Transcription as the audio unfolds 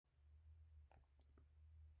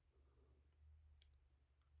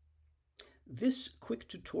This quick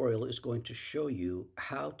tutorial is going to show you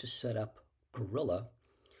how to set up Gorilla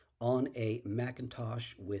on a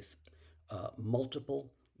Macintosh with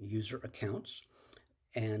multiple user accounts.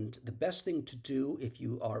 And the best thing to do if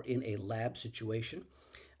you are in a lab situation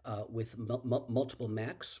with multiple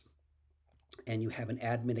Macs and you have an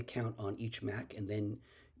admin account on each Mac and then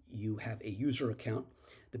you have a user account,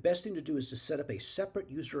 the best thing to do is to set up a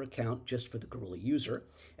separate user account just for the Gorilla user,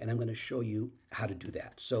 and I'm going to show you how to do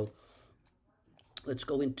that. So let's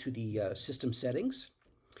go into the system settings,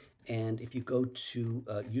 and if you go to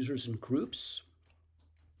users and groups,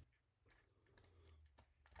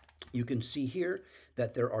 you can see here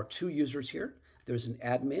that there are two users here. There's an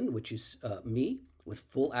admin, which is me, with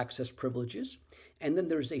full access privileges, and then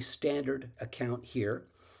there's a standard account here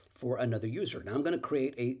for another user. Now I'm going to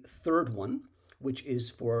create a third one, which is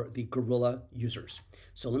for the Gorilla users.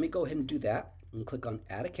 So let me go ahead and do that and click on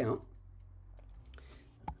Add Account,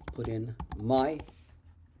 put in my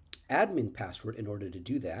admin password in order to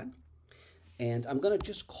do that, and I'm going to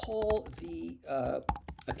just call the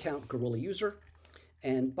account Gorilla User,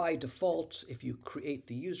 and by default, if you create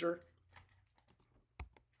the user,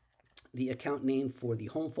 the account name for the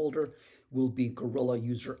home folder will be Gorilla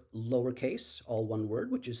User lowercase, all one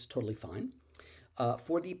word, which is totally fine.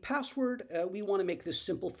 For the password, we want to make this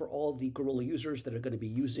simple for all the Gorilla users that are going to be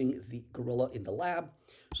using the Gorilla in the lab.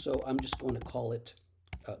 So I'm just going to call it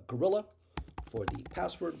Gorilla for the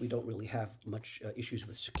password. We don't really have much issues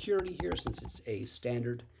with security here since it's a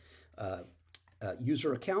standard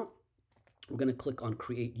user account. We're going to click on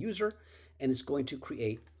Create User, and it's going to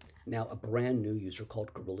create now a brand new user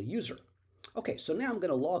called Gorilla User. Okay, so now I'm going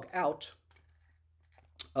to log out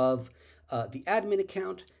of the admin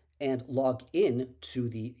account and log in to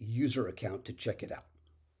the user account to check it out.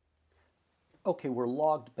 Okay, we're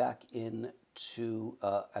logged back in to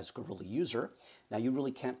as Gorilla User. Now you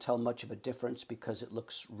really can't tell much of a difference because it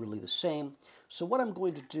looks really the same. So what I'm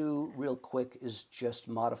going to do real quick is just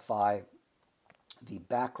modify the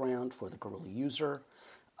background for the Gorilla User.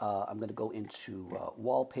 I'm going to go into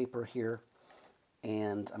wallpaper here,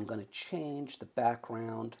 and I'm going to change the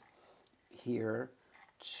background here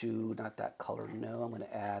to not that color. No, I'm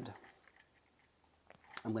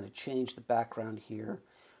going to change the background here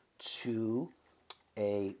to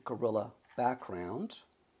a Gorilla background.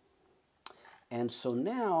 And so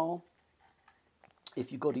now,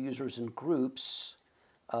 if you go to users and groups,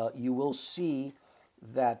 you will see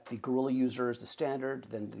that the Gorilla user is the standard,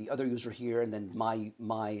 then the other user here, and then my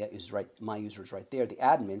user is right there, the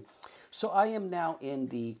admin. So I am now in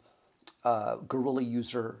the Gorilla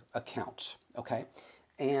user account, okay?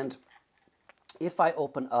 And if I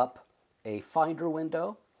open up a Finder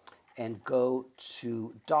window and go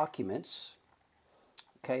to Documents,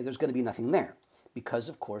 okay, there's going to be nothing there because,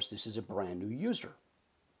 of course, this is a brand new user.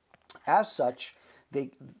 As such,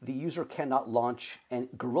 the user cannot launch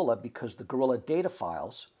Gorilla because the Gorilla data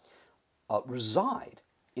files reside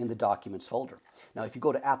in the Documents folder. Now, if you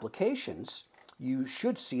go to Applications, you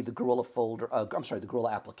should see the Gorilla folder. The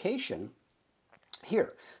Gorilla application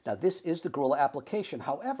here. Now, this is the Gorilla application.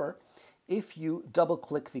 However, if you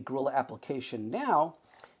double-click the Gorilla application now,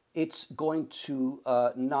 it's going to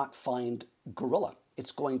not find Gorilla.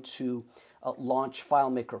 It's going to launch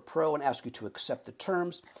FileMaker Pro and ask you to accept the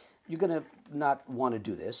terms. You're going to not want to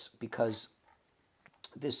do this because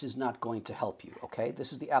this is not going to help you, okay?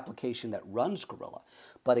 This is the application that runs Gorilla.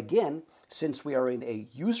 But again, since we are in a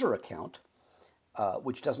user account,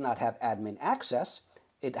 which does not have admin access,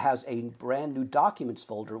 it has a brand new Documents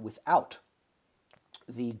folder without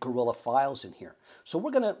the Gorilla files in here. So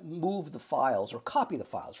we're going to move the files, or copy the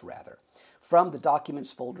files rather, from the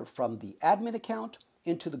Documents folder from the admin account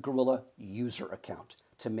into the Gorilla user account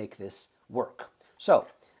to make this work. So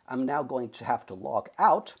I'm now going to have to log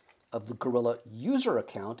out of the Gorilla user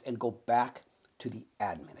account and go back to the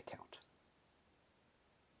admin account.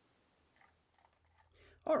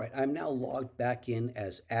 All right, I'm now logged back in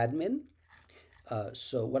as admin.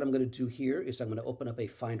 So what I'm going to do here is I'm going to open up a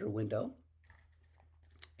Finder window,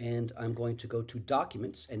 and I'm going to go to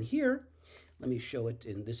Documents, and here, let me show it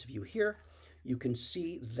in this view here. You can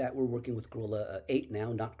see that we're working with Gorilla 8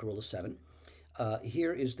 now, not Gorilla 7.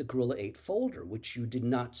 Here is the Gorilla 8 folder, which you did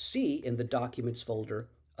not see in the Documents folder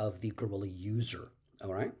of the Gorilla user,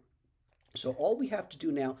 all right? So all we have to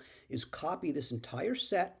do now is copy this entire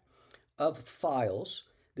set of files.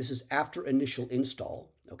 This is after initial install,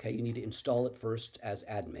 okay? You need to install it first as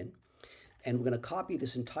admin. And we're going to copy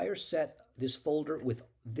this entire set, this folder with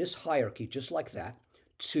this hierarchy, just like that,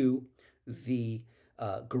 to the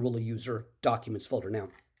Gorilla user Documents folder. Now,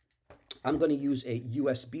 I'm going to use a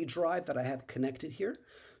USB drive that I have connected here.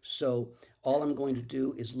 So all I'm going to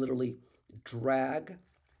do is literally drag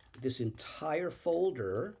this entire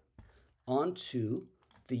folder onto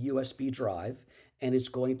the USB drive, and it's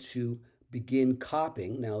going to begin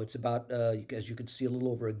copying. Now it's about, as you can see, a little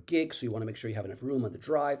over a gig, so you want to make sure you have enough room on the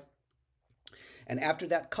drive. And after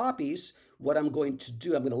that copies, what I'm going to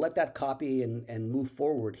do, I'm going to let that copy and move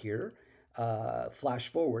forward here, flash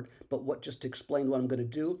forward. But just to explain what I'm going to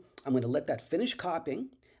do, I'm going to let that finish copying.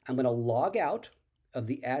 I'm going to log out of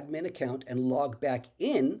the admin account and log back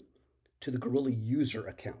in to the Gorilla user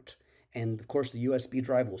account. And of course, the USB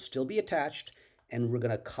drive will still be attached, and we're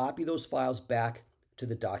going to copy those files back to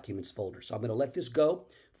the documents folder. So I'm going to let this go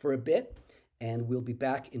for a bit, and we'll be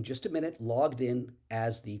back in just a minute logged in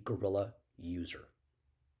as the Gorilla user.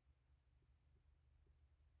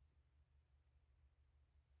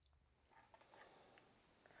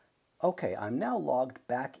 Okay, I'm now logged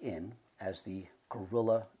back in as the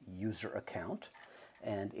Gorilla user account,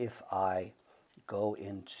 and if I go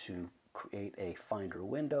into create a Finder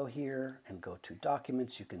window here and go to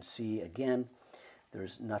Documents, you can see again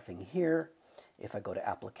there's nothing here. If I go to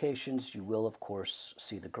Applications, you will of course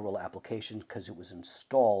see the Gorilla application because it was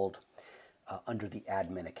installed under the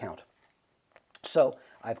admin account. So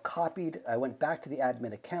I went back to the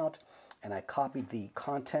admin account and I copied the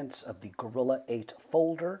contents of the Gorilla 8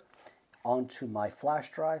 folder onto my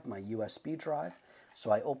flash drive, my USB drive.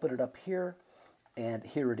 So I open it up here, and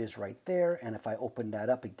here it is right there. And if I open that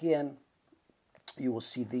up again, you will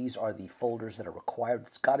see these are the folders that are required.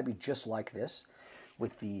 It's got to be just like this,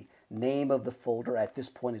 with the name of the folder. At this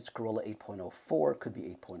point, it's Gorilla 8.04. It could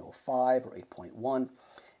be 8.05 or 8.1,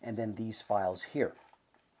 and then these files here.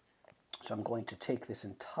 So I'm going to take this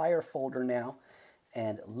entire folder now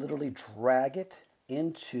and literally drag it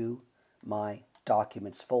into my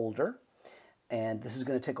Documents folder. And this is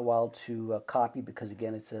going to take a while to copy because,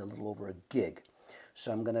 again, it's a little over a gig.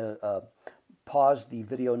 So I'm going to pause the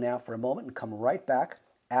video now for a moment and come right back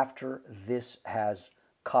after this has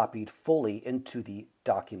copied fully into the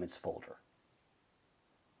Documents folder.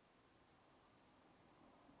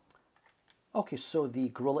 Okay, so the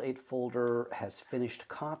Gorilla 8 folder has finished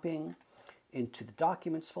copying into the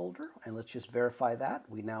Documents folder, and let's just verify that.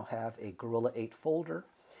 We now have a Gorilla 8 folder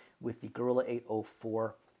with the Gorilla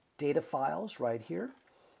 804 data files right here,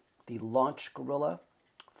 the Launch Gorilla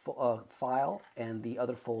file, and the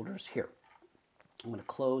other folders here. I'm going to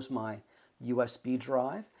close my USB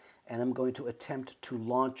drive, and I'm going to attempt to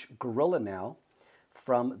launch Gorilla now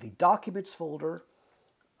from the Documents folder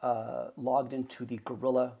logged into the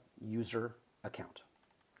Gorilla user account.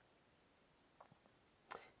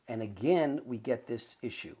 And again, we get this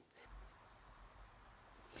issue.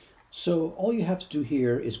 So all you have to do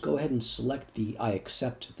here is go ahead and select the I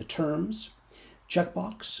accept the terms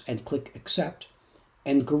checkbox and click accept,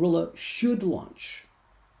 and Gorilla should launch.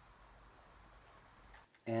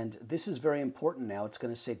 And this is very important now. It's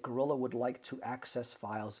going to say Gorilla would like to access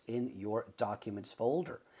files in your Documents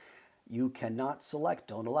folder. You cannot select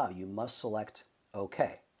Don't Allow. You must select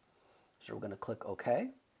OK. So we're going to click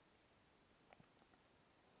OK.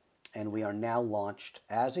 And we are now launched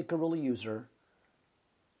as a Gorilla user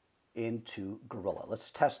into Gorilla.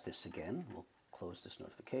 Let's test this again. We'll close this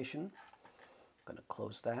notification. I'm going to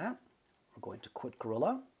close that. We're going to quit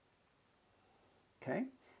Gorilla. Okay.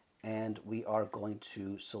 And we are going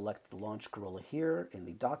to select the Launch Gorilla here in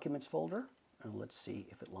the Documents folder. And let's see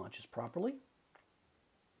if it launches properly.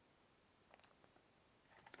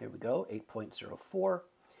 Here we go, 8.04,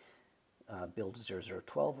 build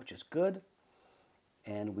 0012, which is good.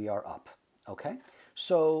 And we are up. Okay,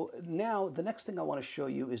 so now the next thing I want to show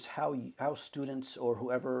you is how students or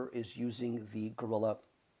whoever is using the Gorilla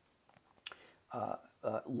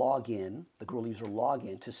login, the Gorilla user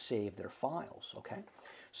login, to save their files. Okay,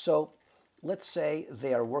 so let's say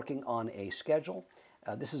they are working on a schedule.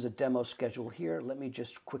 This is a demo schedule here. Let me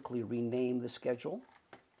just quickly rename the schedule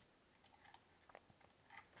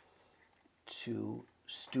to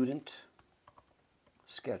student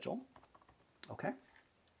schedule. Okay.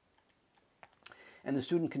 And the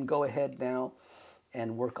student can go ahead now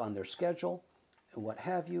and work on their schedule and what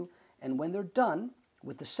have you. And when they're done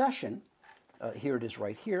with the session, here it is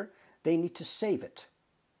right here, they need to save it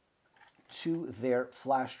to their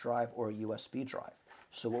flash drive or USB drive.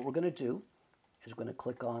 So what we're going to do is we're going to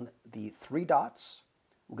click on the three dots.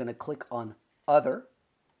 We're going to click on Other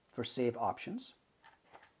for save options.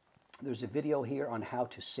 There's a video here on how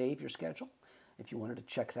to save your schedule if you wanted to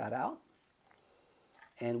check that out.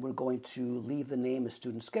 And we're going to leave the name as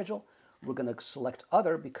student schedule. We're going to select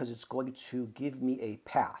Other because it's going to give me a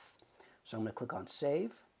path. So I'm going to click on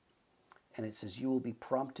Save, and it says you will be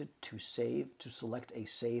prompted to select a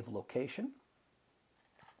save location.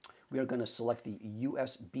 we are going to select the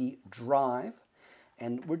USB drive,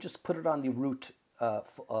 and we'll just put it on the root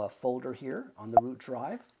folder here on the root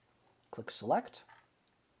drive. Click Select.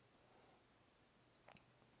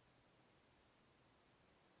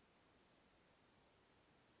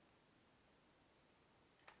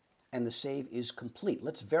 And the save is complete.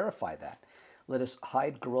 Let's verify that. Let us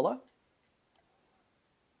hide Gorilla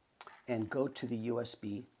and go to the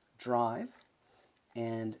USB drive.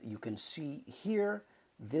 And you can see here,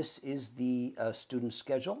 this is the student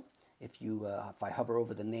schedule. If I hover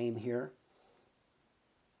over the name here,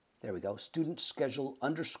 there we go, student schedule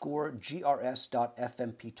 _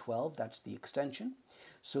 grs.fmp12, that's the extension.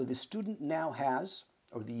 So the student now has,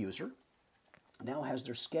 or the user, now has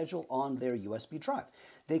their schedule on their USB drive.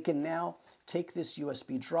 They can now take this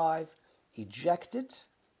USB drive, eject it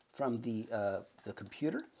from the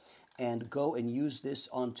computer, and go and use this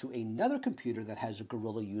onto another computer that has a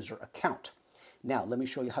Gorilla user account. Now, let me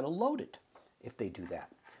show you how to load it if they do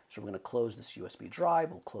that. So we're going to close this USB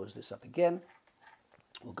drive. We'll close this up again.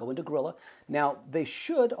 We'll go into Gorilla. Now, they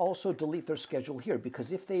should also delete their schedule here,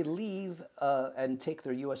 because if they leave and take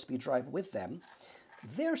their USB drive with them,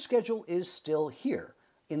 their schedule is still here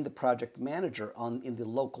in the project manager in the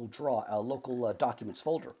local documents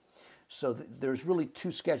folder. So there's really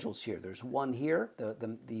two schedules here. There's one here,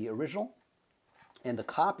 the original, and the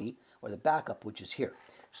copy or the backup, which is here.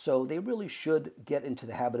 So they really should get into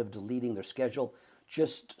the habit of deleting their schedule,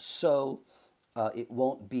 just so it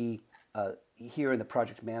won't be here in the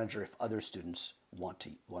project manager if other students want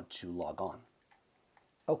to log on.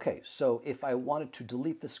 Okay, so if I wanted to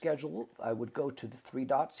delete the schedule, I would go to the three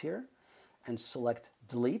dots here and select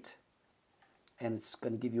Delete, and it's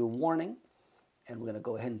going to give you a warning, and we're going to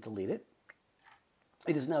go ahead and delete it.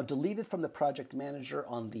 It is now deleted from the project manager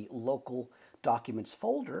on the local documents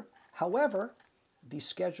folder. However, the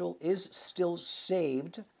schedule is still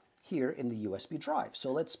saved here in the USB drive.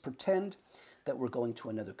 So let's pretend that we're going to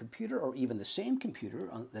another computer, or even the same computer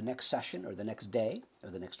on the next session or the next day or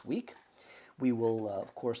the next week. We will,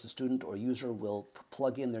 of course, the student or user will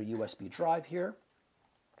plug in their USB drive here.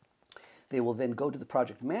 They will then go to the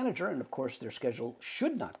project manager, and of course their schedule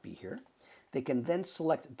should not be here. They can then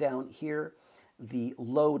select down here the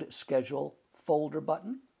Load Schedule folder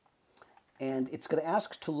button, and it's going to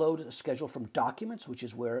ask to load a schedule from Documents, which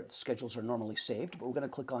is where schedules are normally saved, but we're going to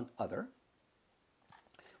click on Other.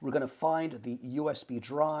 We're going to find the USB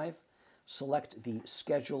drive, select the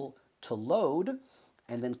schedule to load,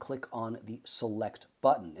 and then click on the Select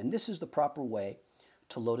button. And this is the proper way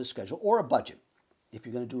to load a schedule or a budget. If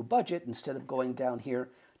you're going to do a budget, instead of going down here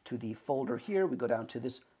to the folder here, we go down to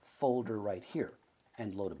this folder right here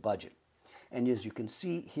and load a budget. And as you can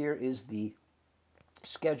see, here is the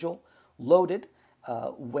schedule loaded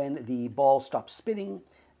when the ball stops spinning,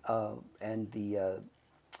 and the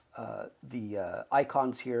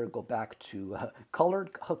icons here go back to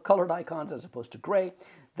colored icons as opposed to gray.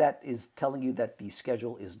 That is telling you that the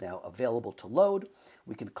schedule is now available to load.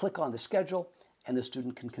 We can click on the schedule, and the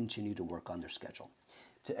student can continue to work on their schedule.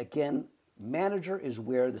 Again, Manager is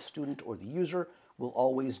where the student or the user will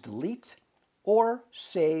always delete or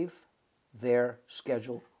save their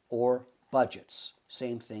schedule or budgets.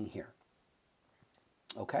 Same thing here.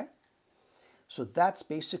 Okay? So that's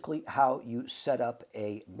basically how you set up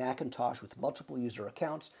a Macintosh with multiple user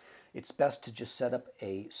accounts. It's best to just set up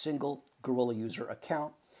a single Gorilla user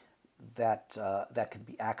account that can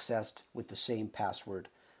be accessed with the same password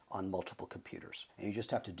on multiple computers. And you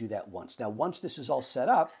just have to do that once. Now, once this is all set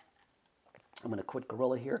up, I'm going to quit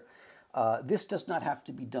Gorilla here. This does not have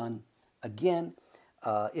to be done again.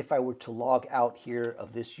 If I were to log out here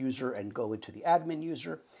of this user and go into the admin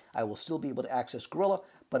user, I will still be able to access Gorilla,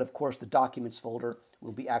 but of course the Documents folder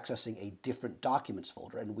will be accessing a different Documents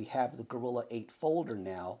folder, and we have the Gorilla 8 folder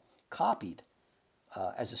now copied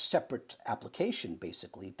as a separate application,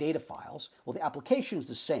 basically, data files. Well, the application is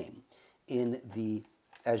the same in the,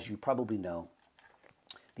 as you probably know,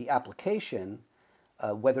 the application,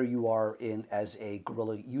 whether you are in as a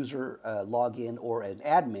Gorilla user login or an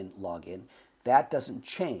admin login, that doesn't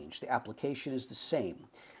change. The application is the same.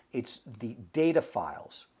 It's the data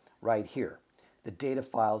files right here. The data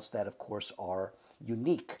files that, of course, are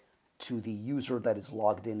unique to the user that is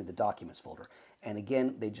logged in the Documents folder. And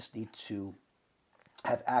again, they just need to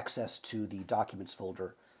have access to the Documents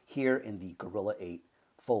folder here in the Gorilla 8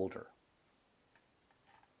 folder.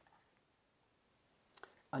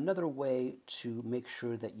 Another way to make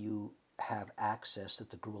sure that you have access,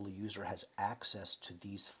 that the Gorilla user has access to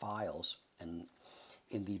these files and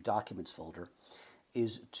in the Documents folder,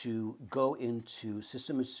 is to go into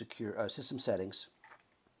System Settings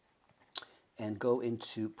and go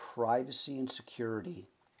into Privacy and Security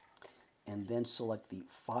and then select the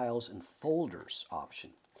Files and Folders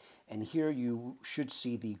option. And here you should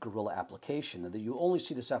see the Gorilla application. And you only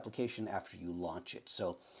see this application after you launch it.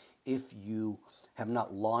 So if you have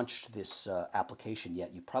not launched this application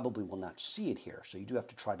yet, you probably will not see it here. So you do have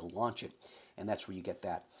to try to launch it, and that's where you get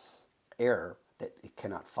that error that it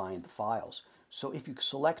cannot find the files. So if you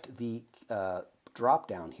select the drop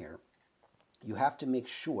down here, you have to make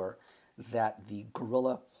sure that the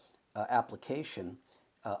Gorilla application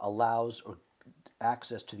allows or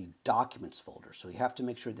access to the Documents folder. So you have to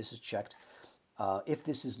make sure this is checked. If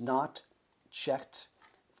this is not checked,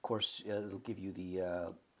 of course, it'll give you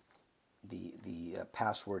the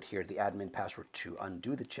password here, the admin password, to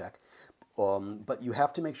undo the check. But you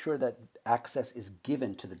have to make sure that access is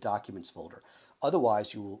given to the Documents folder.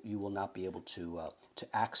 Otherwise, you will not be able to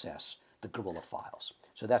access the Gorilla files.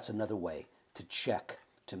 So that's another way to check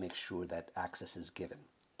to make sure that access is given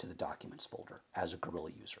to the Documents folder as a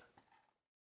Gorilla user.